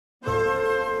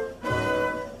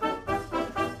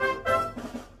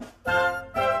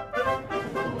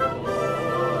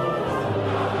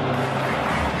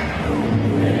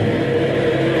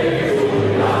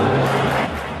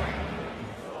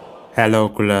Hello,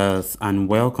 coolers, and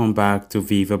welcome back to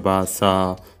Viva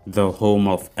Barca, the home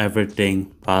of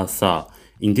everything Barca.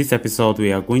 In this episode,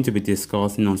 we are going to be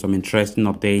discussing on some interesting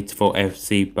updates for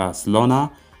FC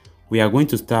Barcelona. We are going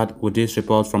to start with this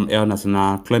report from El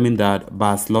Nacional claiming that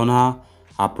Barcelona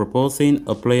are proposing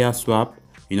a player swap,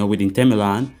 with Inter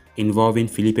Milan involving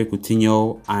Philippe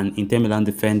Coutinho and Inter Milan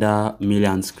defender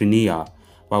Milan Skriniar.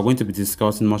 We are going to be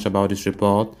discussing much about this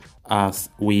report as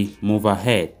we move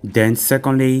ahead. Then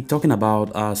secondly, talking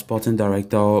about our sporting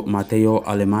director Matteo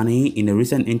Alemany, in a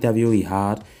recent interview he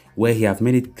had where he has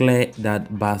made it clear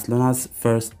that Barcelona's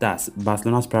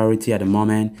priority at the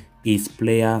moment is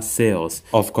player sales.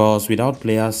 Of course, without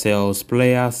player sales,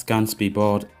 players can't be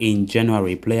bought in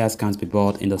January, players can't be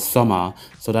bought in the summer.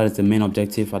 So that is the main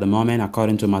objective at the moment,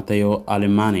 according to Matteo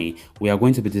Alemany. We are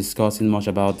going to be discussing much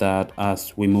about that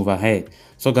as we move ahead.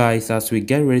 So guys, as we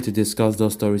get ready to discuss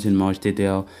those stories in much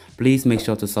detail, please make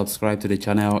sure to subscribe to the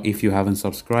channel if you haven't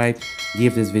subscribed.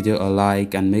 Give this video a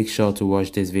like and make sure to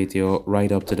watch this video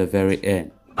right up to the very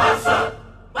end.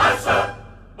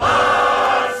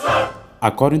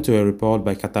 According to a report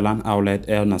by Catalan outlet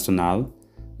El Nacional,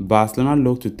 Barcelona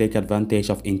looked to take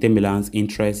advantage of Inter Milan's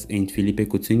interest in Philippe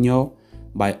Coutinho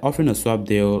by offering a swap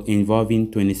deal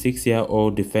involving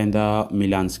 26-year-old defender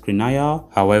Milan Skriniar.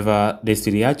 However, the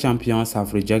Serie A champions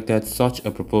have rejected such a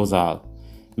proposal.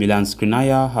 Milan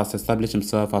Skriniar has established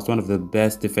himself as one of the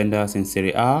best defenders in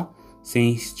Serie A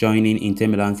since joining Inter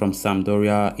Milan from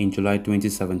Sampdoria in July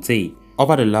 2017.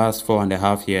 Over the last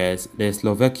 4.5 years, the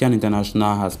Slovakian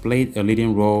international has played a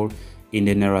leading role in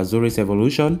the Nerazzurri's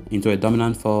evolution into a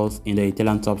dominant force in the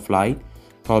Italian top flight,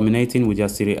 culminating with their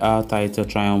Serie A title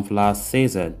triumph last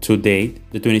season. To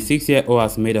date, the 26-year-old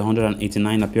has made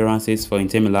 189 appearances for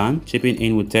Inter Milan, chipping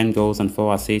in with 10 goals and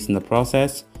 4 assists in the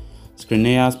process.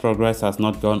 Skriniar's progress has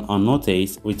not gone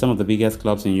unnoticed, with some of the biggest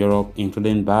clubs in Europe,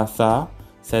 including Barca,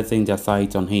 setting their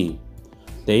sights on him.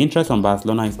 The interest from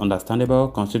Barcelona is understandable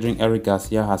considering Eric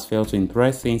Garcia has failed to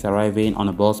impress since arriving on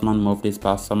a Bosman move this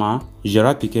past summer.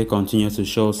 Gerard Piqué continues to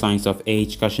show signs of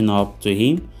age catching up to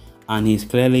him, and he is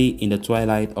clearly in the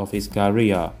twilight of his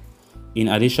career. In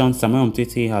addition, Samuel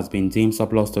Umtiti has been deemed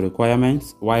surplus to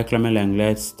requirements, while Clement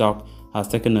Lenglet's stock has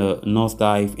taken a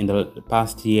nosedive in the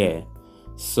past year.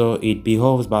 So it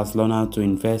behoves Barcelona to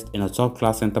invest in a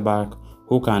top-class centre-back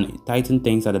who can tighten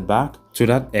things at the back. To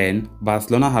that end,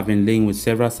 Barcelona have been linked with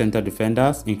several centre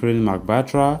defenders, including Marc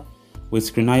Bartra, with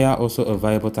Skriniar also a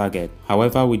viable target.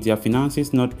 However, with their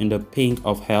finances not in the pink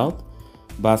of health,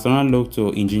 Barcelona looked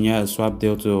to engineer a swap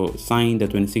deal to sign the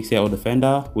 26-year-old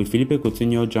defender, with Philippe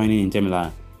Coutinho joining Inter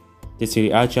Milan. The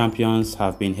Serie A champions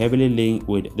have been heavily linked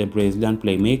with the Brazilian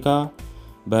playmaker,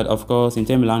 but of course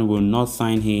Inter Milan will not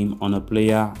sign him on a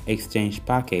player exchange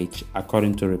package,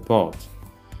 according to reports.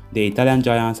 The Italian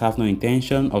giants have no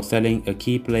intention of selling a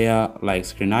key player like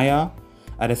Skriniar.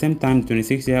 At the same time, the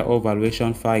 26-year-old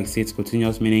valuation far exceeds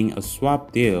Coutinho's, meaning a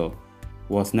swap deal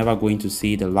was never going to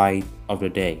see the light of the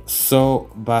day. So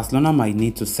Barcelona might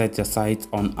need to set their sights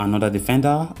on another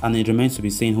defender, and it remains to be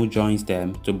seen who joins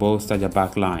them to bolster their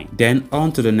back line. Then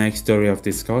on to the next story of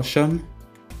discussion.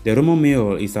 The rumor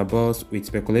mill is abuzz with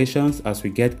speculations as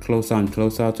we get closer and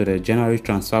closer to the January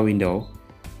transfer window.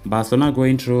 Barcelona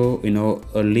going through,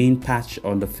 a lean patch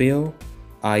on the field,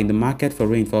 are in the market for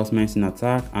reinforcements in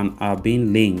attack and are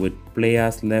being linked with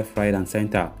players left, right and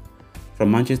centre. From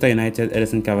Manchester United,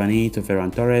 Edison Cavani to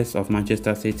Ferran Torres of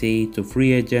Manchester City to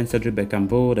free agent Cedric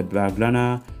Beckambo, the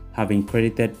Blaugrana have been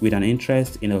credited with an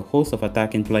interest in a host of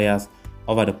attacking players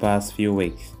over the past few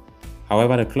weeks.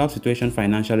 However, the club situation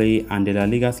financially and the La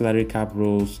Liga salary cap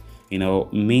rules,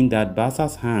 mean that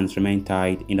Barca's hands remain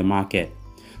tied in the market.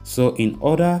 So in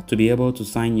order to be able to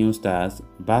sign new stars,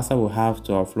 Barca will have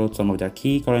to offload some of their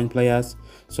key current players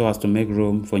so as to make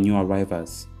room for new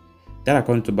arrivals. That,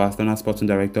 according to Barcelona sporting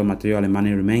director Matteo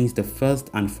Alemany, remains the first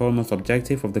and foremost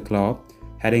objective of the club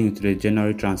heading into the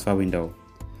January transfer window.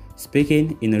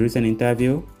 Speaking in a recent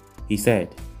interview, he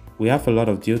said, "We have a lot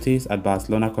of duties at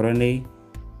Barcelona currently,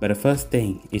 but the first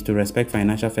thing is to respect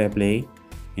financial fair play.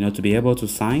 To be able to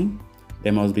sign,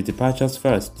 there must be departures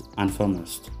first and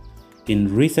foremost."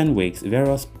 In recent weeks,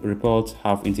 various reports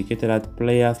have indicated that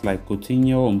players like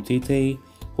Coutinho, Umtiti,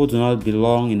 who do not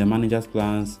belong in the manager's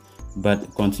plans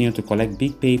but continue to collect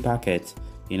big pay packets,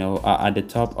 are at the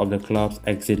top of the club's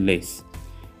exit list.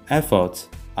 Efforts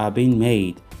are being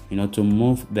made, to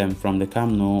move them from the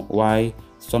Camp Nou, while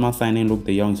summer signing Luke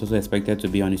de Jong is also expected to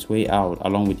be on his way out,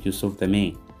 along with Youssouf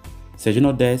Deme.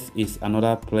 Sergio Dest is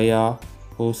another player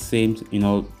who seems,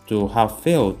 to have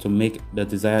failed to make the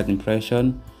desired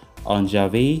impression on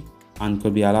Xavi and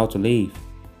could be allowed to leave.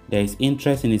 There is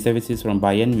interest in his services from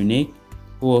Bayern Munich,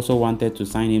 who also wanted to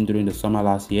sign him during the summer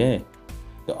last year.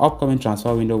 The upcoming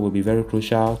transfer window will be very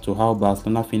crucial to how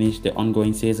Barcelona finish the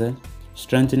ongoing season.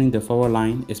 Strengthening the forward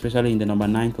line, especially in the number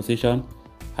 9 position,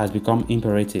 has become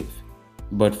imperative.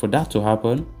 But for that to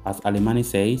happen, as Alemany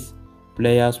says,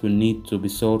 players will need to be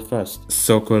sold first.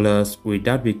 So callers, with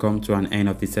that we come to an end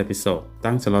of this episode.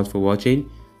 Thanks a lot for watching.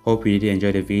 Hope you did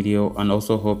enjoy the video and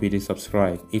also hope you did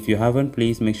subscribe. If you haven't,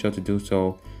 please make sure to do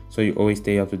so you always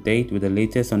stay up to date with the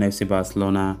latest on FC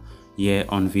Barcelona here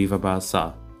on Viva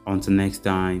Barca. Until next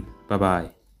time, bye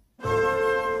bye.